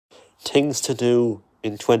Things to do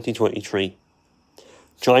in 2023.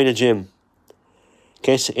 Join a gym.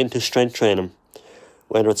 Get into strength training.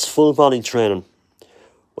 Whether it's full body training,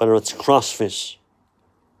 whether it's CrossFit,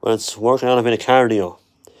 whether it's working on a bit of cardio.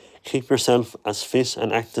 Keep yourself as fit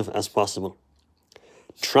and active as possible.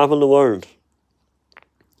 Travel the world.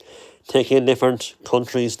 Take in different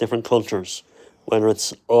countries, different cultures. Whether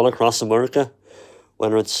it's all across America,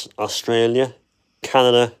 whether it's Australia,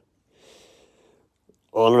 Canada,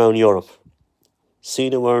 all around Europe. See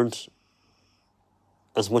the world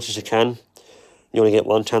as much as you can. You only get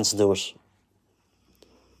one chance to do it.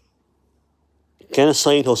 Get a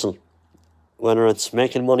side hustle. Whether it's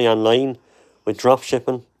making money online with drop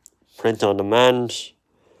shipping, print on demand,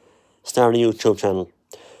 start a YouTube channel.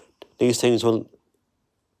 These things will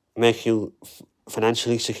make you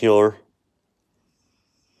financially secure,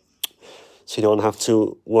 so you don't have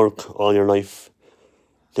to work all your life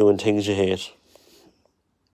doing things you hate.